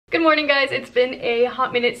Good morning, guys. It's been a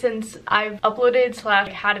hot minute since I've uploaded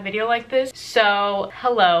 / had a video like this. So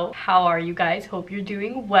hello, how are you guys? Hope you're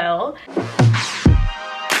doing well.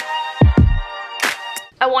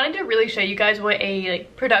 I wanted to really show you guys what a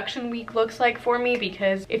production week looks like for me,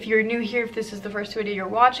 because if you're new here, if this is the first video you're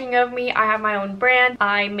watching of me, I have my own brand.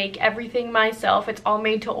 I make everything myself. It's all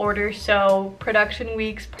made to order, so production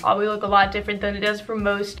weeks probably look a lot different than it does for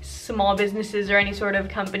most small businesses or any sort of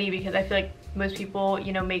company, because I feel like most people,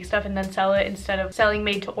 you know, make stuff and then sell it instead of selling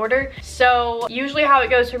made to order. So usually how it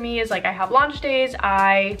goes for me is like I have launch days,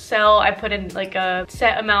 I put in like a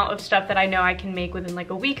set amount of stuff that I know I can make within like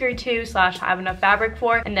a week or two / have enough fabric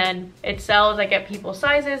for, and then it sells. I get people's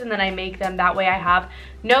sizes and then I make them. That way I have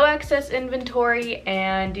no excess inventory,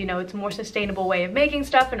 and you know, it's a more sustainable way of making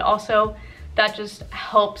stuff, and also that just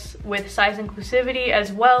helps with size inclusivity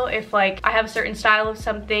as well. If like I have a certain style of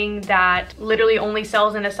something that literally only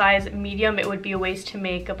sells in a size medium, it would be a waste to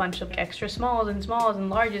make a bunch of extra smalls and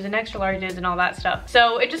larges and extra larges and all that stuff.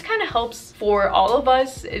 So it just kind of helps for all of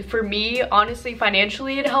us. For me, honestly,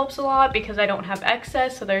 financially it helps a lot because I don't have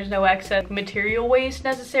excess, so there's no excess material waste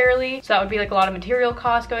necessarily. So that would be like a lot of material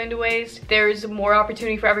costs going to waste. There's more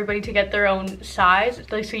opportunity for everybody to get their own size,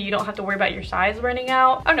 like, so you don't have to worry about your size running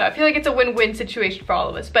out. I don't know, I feel like it's a win-win situation for all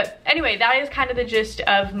of us. But anyway, that is kind of the gist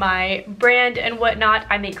of my brand and whatnot.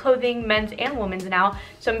 I make clothing, men's and women's now,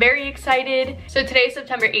 so I'm very excited. So today is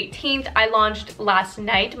September 18th. I launched last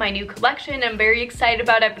night my new collection. I'm very excited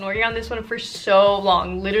about it. I've been working on this one for so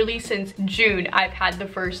long, literally since June. I've had the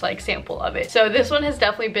first like sample of it, so this one has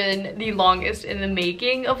definitely been the longest in the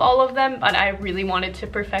making of all of them, but I really wanted to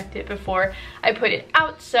perfect it before I put it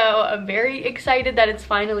out, so I'm very excited that it's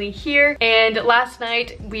finally here. And last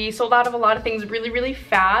night we sold out of a lot of things really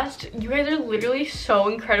fast. You guys are literally so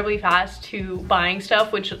incredibly fast to buying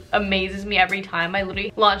stuff, which amazes me every time. I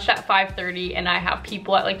literally launched at 5:30 and I have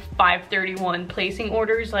people at like 5:31 placing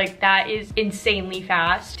orders. Like, that is insanely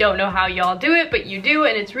fast. Don't know how y'all do it, but you do,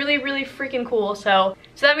 and it's really freaking cool. So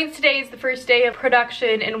that means today is the first day of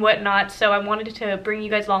production and whatnot, so I wanted to bring you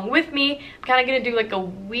guys along with me. I'm kind of gonna do like a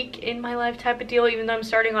week in my life type of deal, even though I'm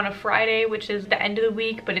starting on a Friday, which is the end of the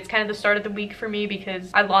week, but it's kind of the start of the week for me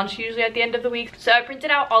because I launch usually at the end of the week. So I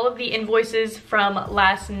printed out all of the invoices from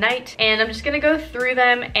last night, and I'm just gonna go through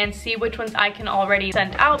them and see which ones I can already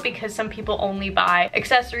send out, because some people only buy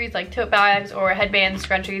accessories like tote bags or headbands,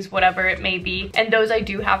 scrunchies, whatever it may be, and those I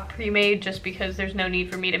do have pre-made just because there's no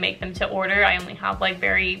need for me to make them to order. I only have like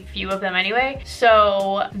very few of them anyway,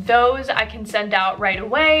 so those I can send out right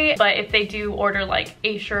away. But if they do order like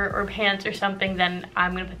a shirt or pants or something, then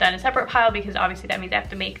I'm gonna put that in a separate pile, because obviously that means I have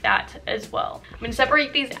to make that as well. I'm gonna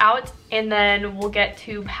separate these out, and then we'll get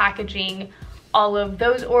to packaging all of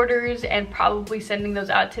those orders and probably sending those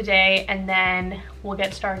out today, and then we'll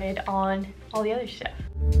get started on all the other stuff.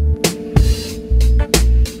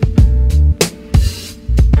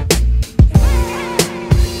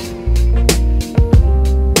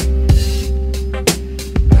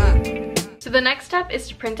 The next step is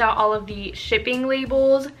to print out all of the shipping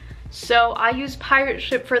labels. So I use Pirate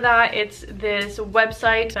Ship for that. It's this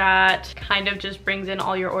website that kind of just brings in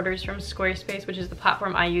all your orders from Squarespace, which is the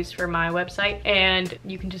platform I use for my website, and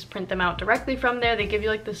you can just print them out directly from there. They give you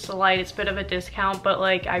like the slightest bit of a discount, but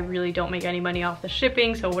like I really don't make any money off the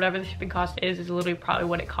shipping, so whatever the shipping cost is literally probably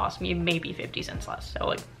what it cost me, maybe 50 cents less, so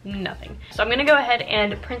like nothing. So I'm gonna go ahead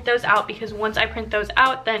and print those out, because once I print those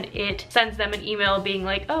out, then it sends them an email being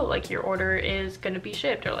like, oh, like your order is gonna be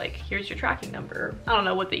shipped, or like here's your tracking number. I don't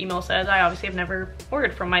know what the email says. I obviously have never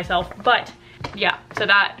ordered from myself, but yeah, so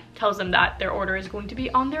that tells them that their order is going to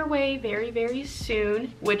be on their way very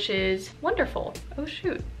soon, which is wonderful. Oh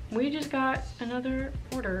shoot, we just got another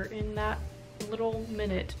order in that little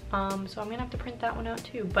minute, so I'm gonna have to print that one out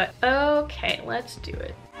too. But okay, let's do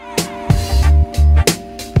it.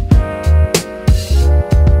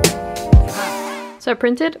 So I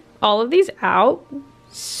printed all of these out.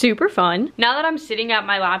 Super fun. Now that I'm sitting at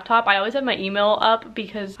my laptop, I always have my email up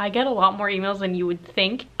because I get a lot more emails than you would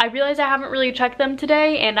think. I realized I haven't really checked them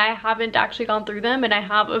today, and I haven't actually gone through them, and I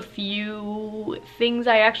have a few things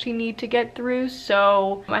I actually need to get through.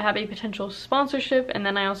 So I have a potential sponsorship, and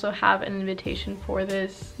then I also have an invitation for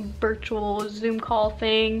this virtual Zoom call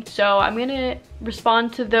thing. So I'm gonna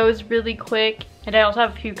respond to those really quick, and I also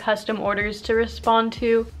have a few custom orders to respond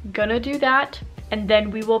to. Gonna do that, and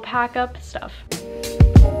then we will pack up stuff.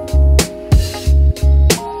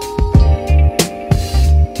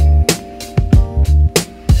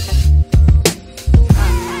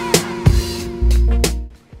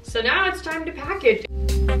 So now it's time to package.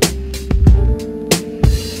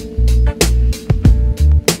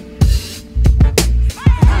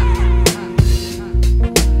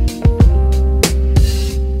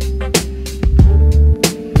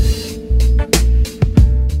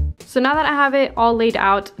 So now that I have it all laid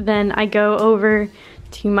out, then I go over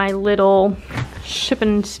to my little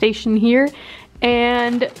shipping station here,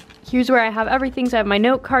 and here's where I have everything. So I have my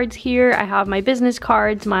note cards here, I have my business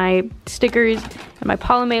cards, my stickers, and my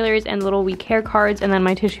polymailers, and little We Care cards, and then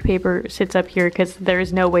my tissue paper sits up here because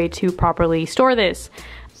there's no way to properly store this.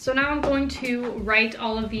 So now I'm going to write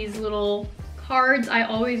all of these little cards. I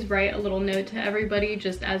always write a little note to everybody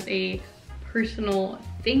just as a personal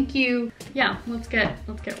thank you. Yeah, let's get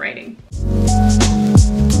writing.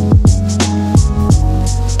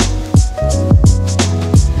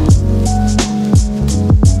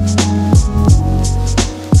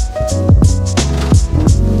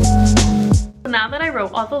 Now that I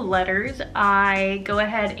wrote all the letters, I go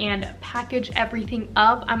ahead and package everything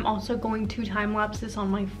up. I'm also going to time-lapse this on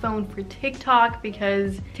my phone for TikTok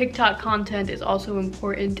because TikTok content is also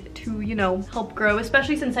important to, you know, help grow,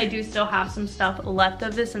 especially since I do still have some stuff left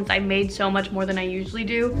of this since I made so much more than I usually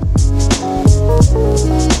do.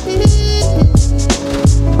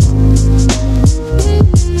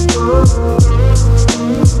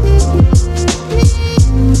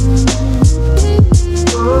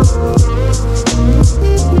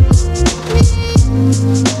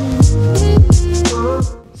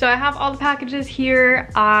 So I have all the packages here.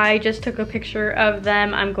 I just took a picture of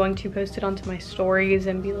them. I'm going to post it onto my stories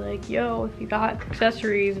and be like, yo, if you got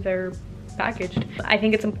accessories, they're packaged. I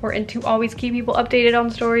think it's important to always keep people updated on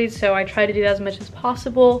stories, so I try to do that as much as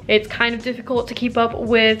possible. It's kind of difficult to keep up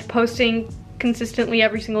with posting consistently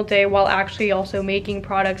every single day while actually also making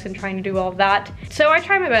products and trying to do all of that. So I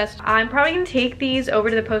try my best. I'm probably gonna take these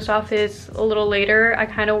over to the post office a little later. I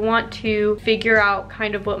kind of want to figure out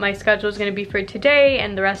kind of what my schedule is gonna be for today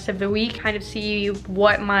and the rest of the week, kind of see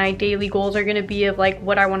what my daily goals are gonna be of like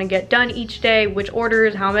what I wanna get done each day, which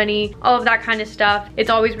orders, how many, all of that kind of stuff.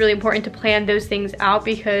 It's always really important to plan those things out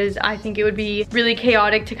because I think it would be really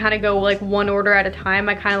chaotic to kind of go like one order at a time.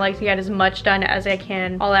 I kind of like to get as much done as I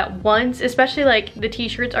can all at once, especially like the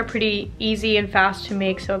t-shirts are pretty easy and fast to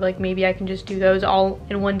make, so like maybe I can just do those all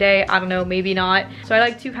in one day. I don't know, maybe not. So I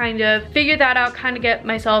like to kind of figure that out, kind of get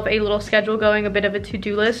myself a little schedule going, a bit of a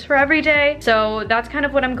to-do list for every day. So that's kind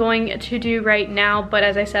of what I'm going to do right now, but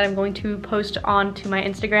as I said, I'm going to post onto my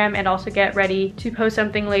Instagram and also get ready to post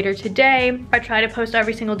something later today. I try to post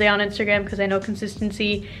every single day on Instagram because I know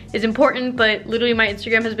consistency is important, but literally my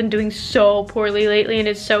Instagram has been doing so poorly lately and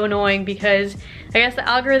it's so annoying because I guess the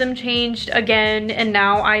algorithm changed again and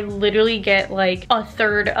now I literally get like a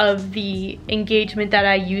third of the engagement that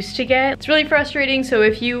I used to get. It's really frustrating, so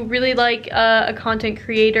if you really like a content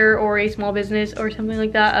creator or a small business or something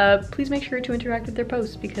like that, please make sure to interact with their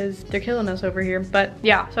posts because they're killing us over here. But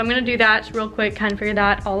yeah, so I'm gonna do that real quick, kind of figure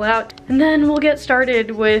that all out, and then we'll get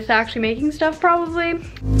started with actually making stuff probably.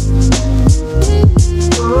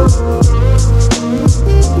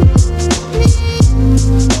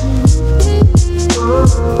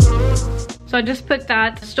 So I just put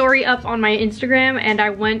that story up on my Instagram and I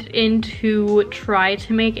went in to try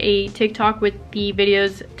to make a TikTok with the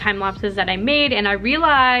videos, time lapses that I made, and I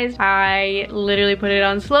realized I literally put it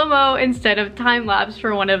on slow-mo instead of time lapse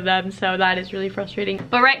for one of them, so that is really frustrating.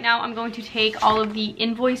 But right now I'm going to take all of the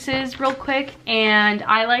invoices real quick, and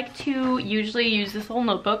I like to usually use this little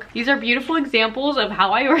notebook. These are beautiful examples of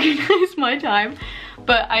how I organize my time,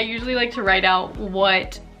 but I usually like to write out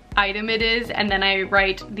what item it is, and then I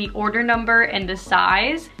write the order number and the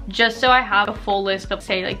size just so I have a full list of,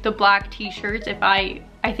 say, like the black t-shirts. If I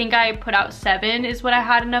think I put out 7 is what I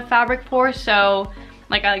had enough fabric for, so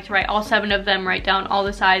like I like to write all 7 of them, write down all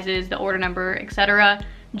the sizes, the order number, etc.,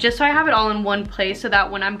 just so I have it all in one place so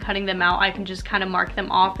that when I'm cutting them out I can just kind of mark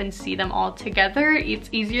them off and see them all together. It's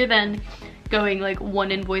easier than going like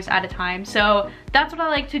one invoice at a time, so that's what I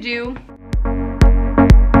like to do.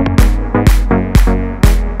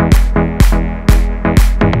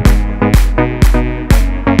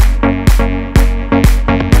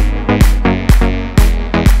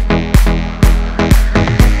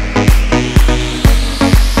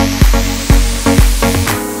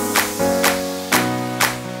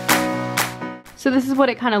 So this is what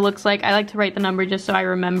it kind of looks like. I like to write the number just so I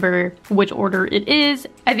remember which order it is.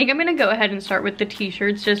 I think I'm gonna go ahead and start with the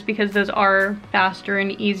t-shirts just because those are faster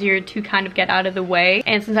and easier to kind of get out of the way.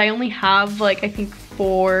 And since I only have like, I think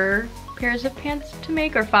 4 pairs of pants to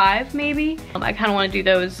make, or 5 maybe, I kind of want to do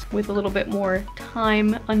those with a little bit more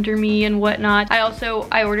time under me and whatnot. I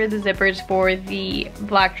ordered the zippers for the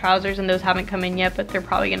black trousers and those haven't come in yet, but they're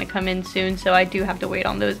probably gonna come in soon, so I do have to wait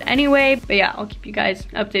on those anyway. But yeah, I'll keep you guys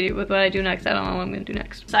updated with what I do next. I don't know what I'm gonna do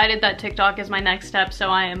next. Decided that TikTok is my next step,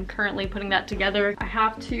 so I am currently putting that together. I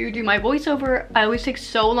have to do my voiceover. I always take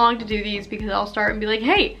so long to do these because I'll start and be like,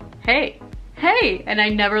 hey, hey, and I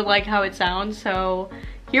never like how it sounds, so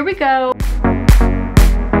here we go.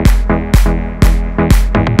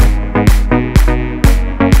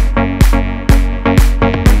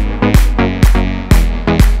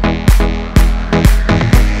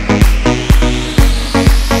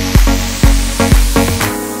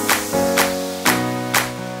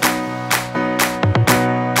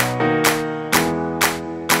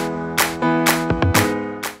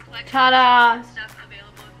 Ta-da!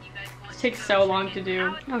 It takes so long to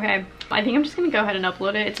do. Okay, I think I'm just gonna go ahead and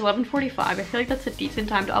upload it. It's 11:45. I feel like that's a decent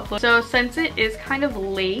time to upload. So since it is kind of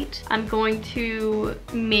late, I'm going to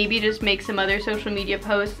maybe just make some other social media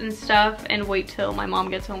posts and stuff and wait till my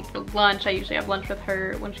mom gets home for lunch. I usually have lunch with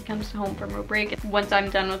her when she comes home from her break. Once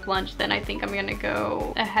I'm done with lunch, then I think I'm gonna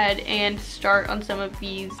go ahead and start on some of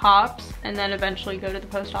these tops and then eventually go to the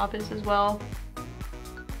post office as well.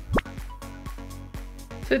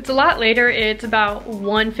 So it's a lot later. It's about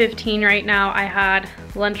 1:15 right now. I had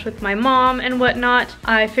lunch with my mom and whatnot.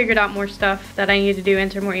 I figured out more stuff that I need to do,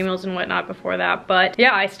 answer more emails and whatnot before that. But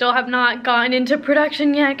yeah, I still have not gotten into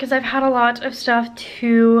production yet because I've had a lot of stuff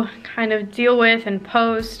to kind of deal with and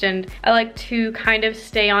post. And I like to kind of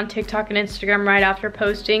stay on TikTok and Instagram right after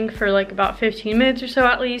posting for like about 15 minutes or so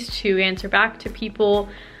at least to answer back to people.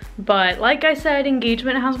 But like I said,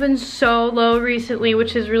 engagement has been so low recently,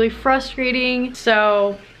 which is really frustrating.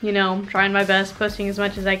 So, you know, I'm trying my best, posting as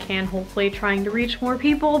much as I can, hopefully trying to reach more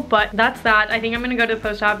people. But that's that. I think I'm gonna go to the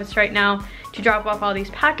post office right now to drop off all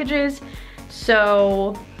these packages.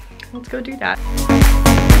 So let's go do that.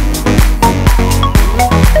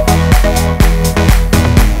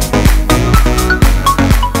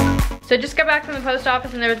 So I just got back from the post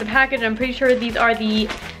office and there was a package. I'm pretty sure these are the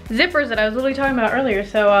zippers that I was literally talking about earlier.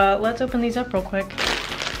 So let's open these up real quick.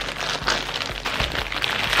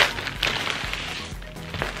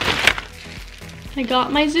 I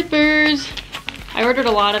got my zippers. I ordered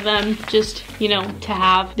a lot of them just, you know, to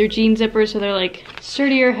have. They're jean zippers, so they're like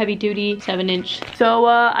sturdier, heavy duty, 7-inch. So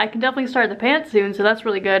I can definitely start the pants soon, so that's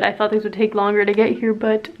really good. I thought these would take longer to get here,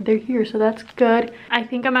 but they're here, so that's good. I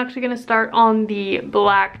think I'm actually gonna start on the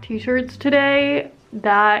black t-shirts today.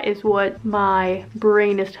 That is what my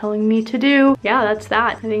brain is telling me to do. Yeah, that's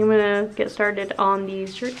that. I think I'm gonna get started on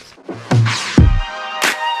these shirts.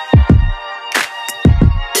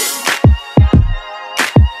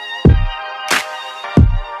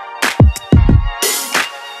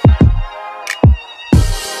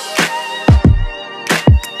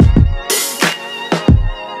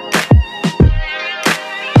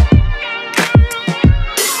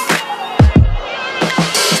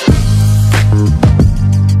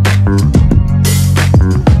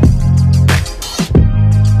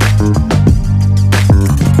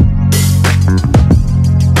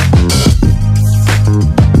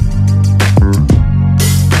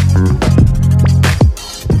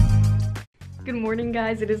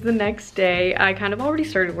 Guys, it is the next day. I kind of already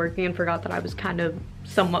started working and forgot that I was kind of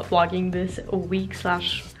somewhat vlogging this week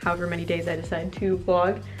slash however many days I decide to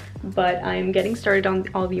vlog. But I'm getting started on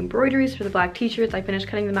all the embroideries for the black t-shirts. I finished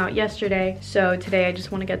cutting them out yesterday, so today I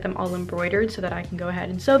just want to get them all embroidered so that I can go ahead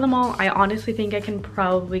and sew them all. I honestly think I can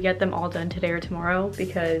probably get them all done today or tomorrow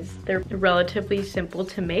because they're relatively simple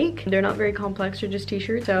to make. They're not very complex, they're just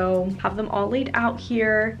t-shirts. So have them all laid out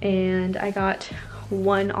here, and I got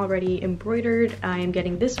one already embroidered. I am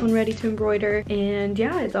getting this one ready to embroider, and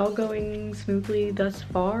yeah, it's all going smoothly thus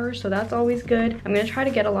far, so that's always good. I'm gonna try to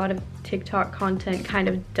get a lot of TikTok content kind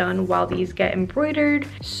of done while these get embroidered,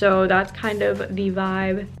 so that's kind of the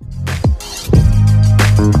vibe.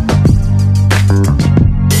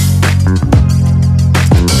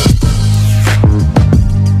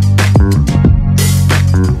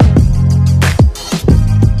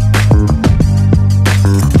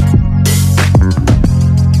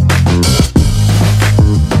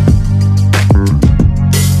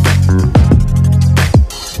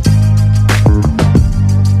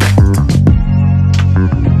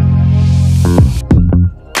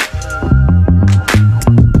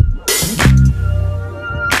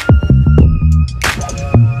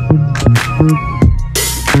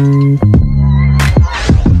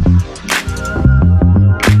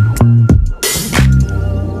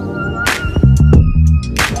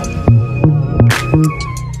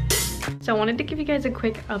 So I wanted to give you guys a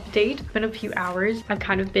quick update. It's been a few hours. I've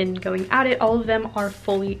kind of been going at it. All of them are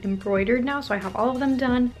fully embroidered now, so I have all of them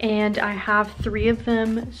done, and I have 3 of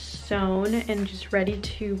them sewn and just ready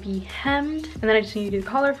to be hemmed. And then I just need to do the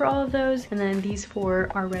collar for all of those, and then these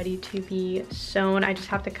 4 are ready to be sewn. I just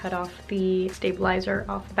have to cut off the stabilizer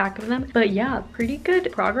off the back of them. But yeah, pretty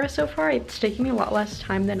good progress so far. It's taking me a lot less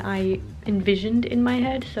time than I envisioned in my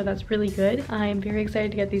head, so that's really good. I'm very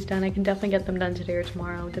excited to get these done. I can definitely get them done today or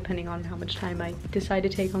tomorrow, depending on how much time I decide to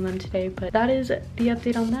take on them today, but that is the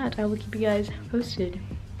update on that. I will keep you guys posted.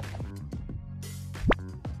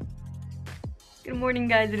 Good morning,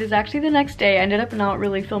 guys. It is actually the next day. I ended up not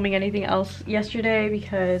really filming anything else yesterday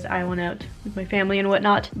because I went out with my family and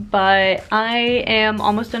whatnot, but I am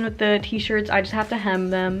almost done with the t-shirts. I just have to hem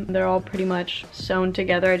them. They're all pretty much sewn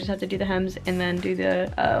together. I just have to do the hems and then do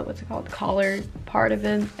the what's it called, the collar part of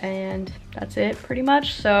it, and that's it pretty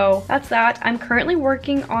much. So that's that. I'm currently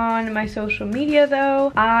working on my social media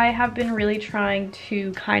though. I have been really trying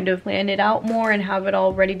to kind of plan it out more and have it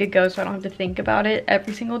all ready to go so I don't have to think about it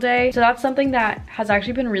every single day. So that's something that has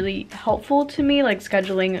actually been really helpful to me, like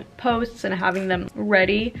scheduling posts and having them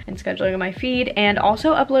ready and scheduling on my feed, and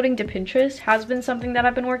also uploading to Pinterest has been something that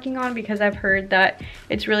I've been working on because I've heard that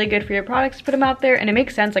it's really good for your products to put them out there, and it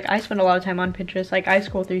makes sense. Like, I spend a lot of time on Pinterest. Like, I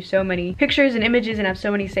scroll through so many pictures and images and have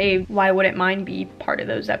so many saved. Why wouldn't mine be part of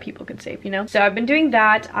those that people could save, you know? So I've been doing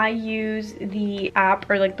that. I use the app,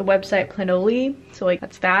 or like the website, Planoly, so like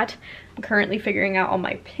that's that. I'm currently figuring out all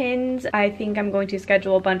my pins. I think I'm going to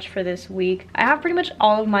schedule a bunch for this week. I have pretty much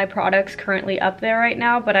all of my products currently up there right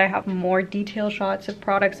now, but I have more detailed shots of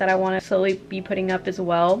products that I want to slowly be putting up as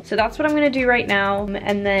well. So that's what I'm going to do right now,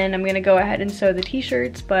 and then I'm going to go ahead and sew the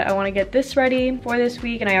t-shirts, but I want to get this ready for this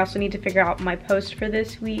week, and I also need to figure out my post for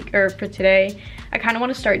this week, or for today. I kind of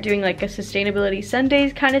want to start doing like a sustainability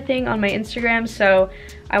Sundays kind of thing on my Instagram, so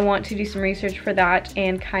I want to do some research for that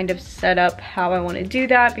and kind of set up how I want to do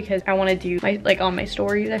that, because I want to do my, like, on my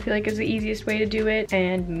stories, I feel like is the easiest way to do it,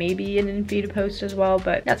 and maybe an in-feed post as well,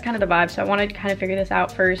 but that's kind of the vibe. So I want to kind of figure this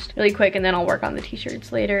out first really quick, and then I'll work on the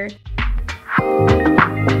t-shirts later.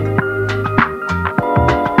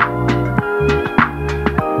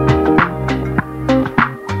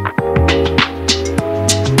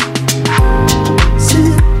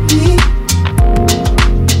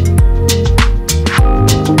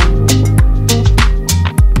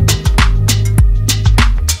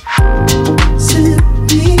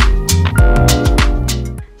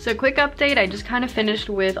 So quick update, I just kind of finished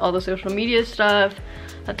with all the social media stuff.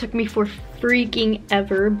 That took me for freaking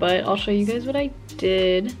ever, but I'll show you guys what I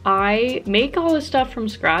did. I make all this stuff from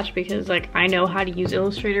scratch because, like, I know how to use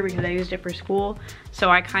Illustrator because I used it for school. So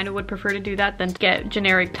I kind of would prefer to do that than to get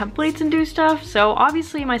generic templates and do stuff. So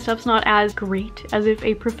obviously my stuff's not as great as if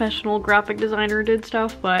a professional graphic designer did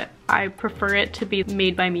stuff, but I prefer it to be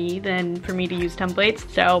made by me than for me to use templates.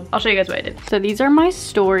 So I'll show you guys what I did. So these are my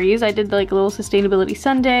stories. I did like a little sustainability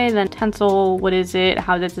Sunday, then Tencel, what is it,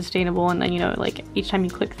 how is it sustainable, and then, you know, like each time you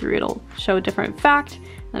click through it'll show a different fact.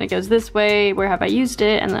 Then it goes this way, where have I used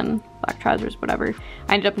it, and then black trousers, whatever.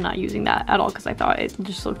 I ended up not using that at all because I thought it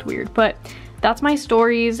just looked weird, but that's my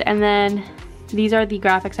stories. And then these are the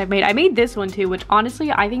graphics I've made. I made this one too, which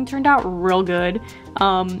honestly I think turned out real good.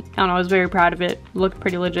 I don't know, I was very proud of it. Looked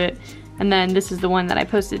pretty legit. And then this is the one that I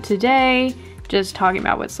posted today, just talking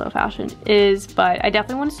about what slow fashion is. But I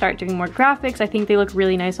definitely want to start doing more graphics. I think they look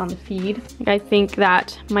really nice on the feed. Like, I think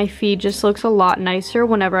that my feed just looks a lot nicer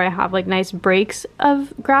whenever I have like nice breaks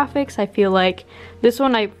of graphics. I feel like this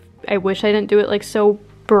one, I wish I didn't do it like so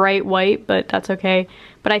bright white, but that's okay.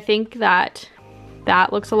 But I think that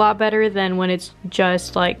that looks a lot better than when it's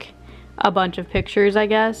just like a bunch of pictures, I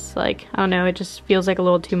guess. Like, I don't know, it just feels like a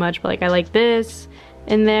little too much, but like I like this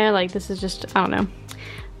in there. Like, this is just, I don't know.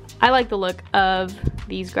 I like the look of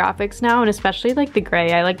these graphics now, and especially like the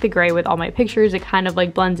gray. I like the gray with all my pictures. It kind of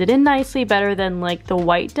like blends it in nicely, better than like the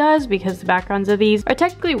white does, because the backgrounds of these are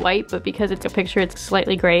technically white, but because it's a picture, it's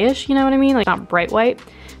slightly grayish, you know what I mean? Like, not bright white.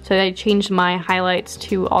 So I changed my highlights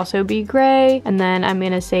to also be gray, and then I'm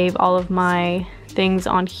gonna save all of my things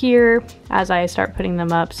on here as I start putting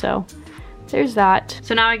them up. So there's that.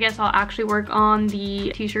 So now I guess I'll actually work on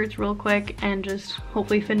the t-shirts real quick and just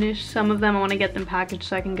hopefully finish some of them. I want to get them packaged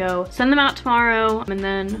so I can go send them out tomorrow, and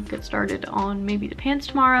then get started on maybe the pants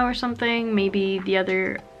tomorrow or something. Maybe the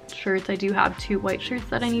other shirts. I do have 2 white shirts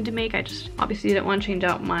that I need to make. I just obviously didn't want to change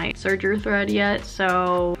out my serger thread yet,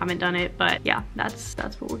 so I haven't done it. But yeah, that's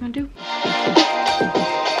what we're gonna do.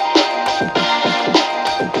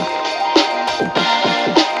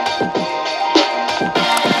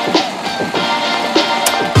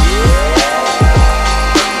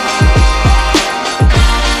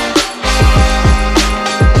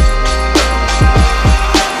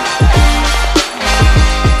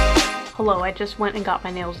 Hello, I just went and got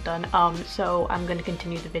my nails done, so I'm gonna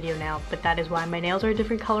continue the video now, but that is why my nails are a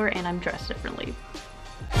different color and I'm dressed differently.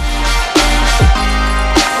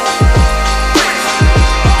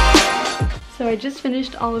 So I just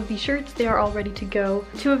finished all of the shirts. They are all ready to go.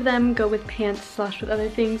 2 of them go with pants slash with other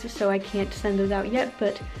things, so I can't send those out yet,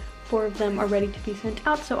 but 4 of them are ready to be sent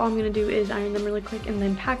out. So all I'm gonna do is iron them really quick and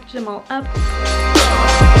then package them all up.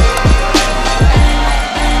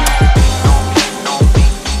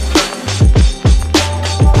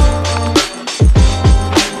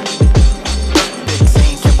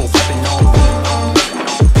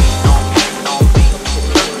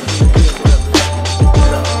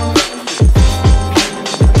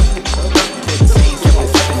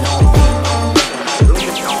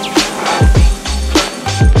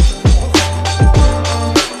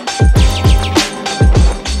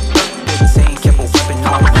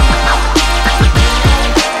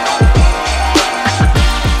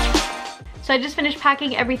 So I just finished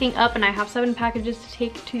packing everything up and I have 7 packages to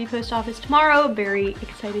take to the post office tomorrow. Very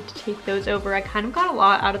excited to take those over. I kind of got a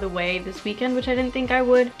lot out of the way this weekend, which I didn't think I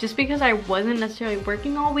would. Just because I wasn't necessarily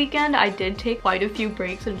working all weekend, I did take quite a few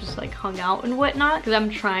breaks and just like hung out and whatnot, because I'm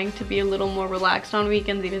trying to be a little more relaxed on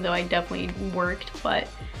weekends, even though I definitely worked, but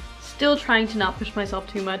still trying to not push myself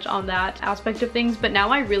too much on that aspect of things. But now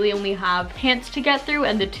I really only have pants to get through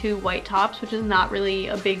and the 2 white tops, which is not really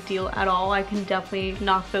a big deal at all. I can definitely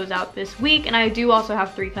knock those out this week, and I do also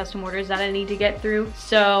have 3 custom orders that I need to get through,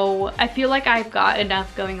 so I feel like I've got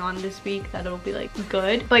enough going on this week that it'll be like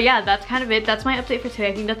good. But yeah, that's kind of it. That's my update for today.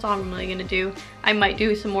 I think that's all I'm really gonna do. I might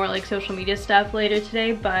do some more like social media stuff later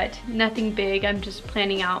today, but nothing big. I'm just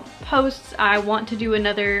planning out posts. I want to do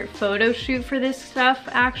another photo shoot for this stuff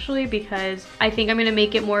actually, because I think I'm gonna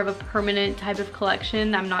make it more of a permanent type of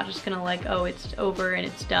collection. I'm not just gonna like, oh, it's over and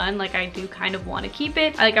it's done. Like, I do kind of want to keep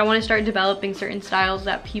it. Like, I want to start developing certain styles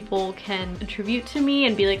that people can attribute to me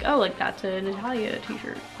and be like, oh, like that's a Natalia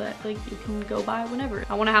t-shirt that like you can go buy whenever.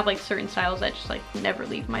 I want to have like certain styles that just like never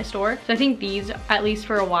leave my store. So I think these, at least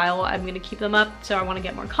for a while, I'm gonna keep them up. So I want to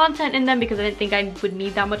get more content in them, because I didn't think I would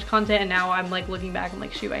need that much content, and now I'm like looking back, I'm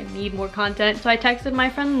like, shoot, I need more content. So I texted my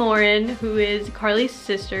friend Lauren, who is Carly's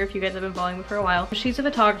sister, if you guys have been following me for a while. She's a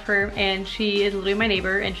photographer and she is literally my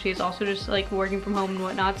neighbor, and she's also just like working from home and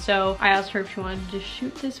whatnot. So I asked her if she wanted to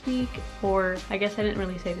shoot this week, or I guess I didn't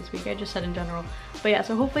really say this week, I just said in general. But yeah,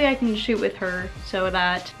 so hopefully I can shoot with her so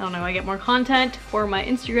that, I don't know, I get more content for my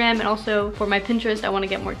Instagram, and also for my Pinterest. I want to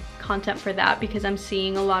get more content for that because I'm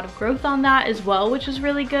seeing a lot of growth on that as well, which is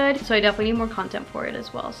really good. So I definitely need more content for it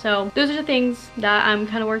as well. So those are the things that I'm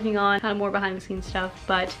kind of working on, kind of more behind the scenes stuff.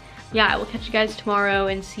 But yeah, I will catch you guys tomorrow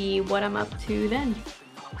and see what I'm up to then.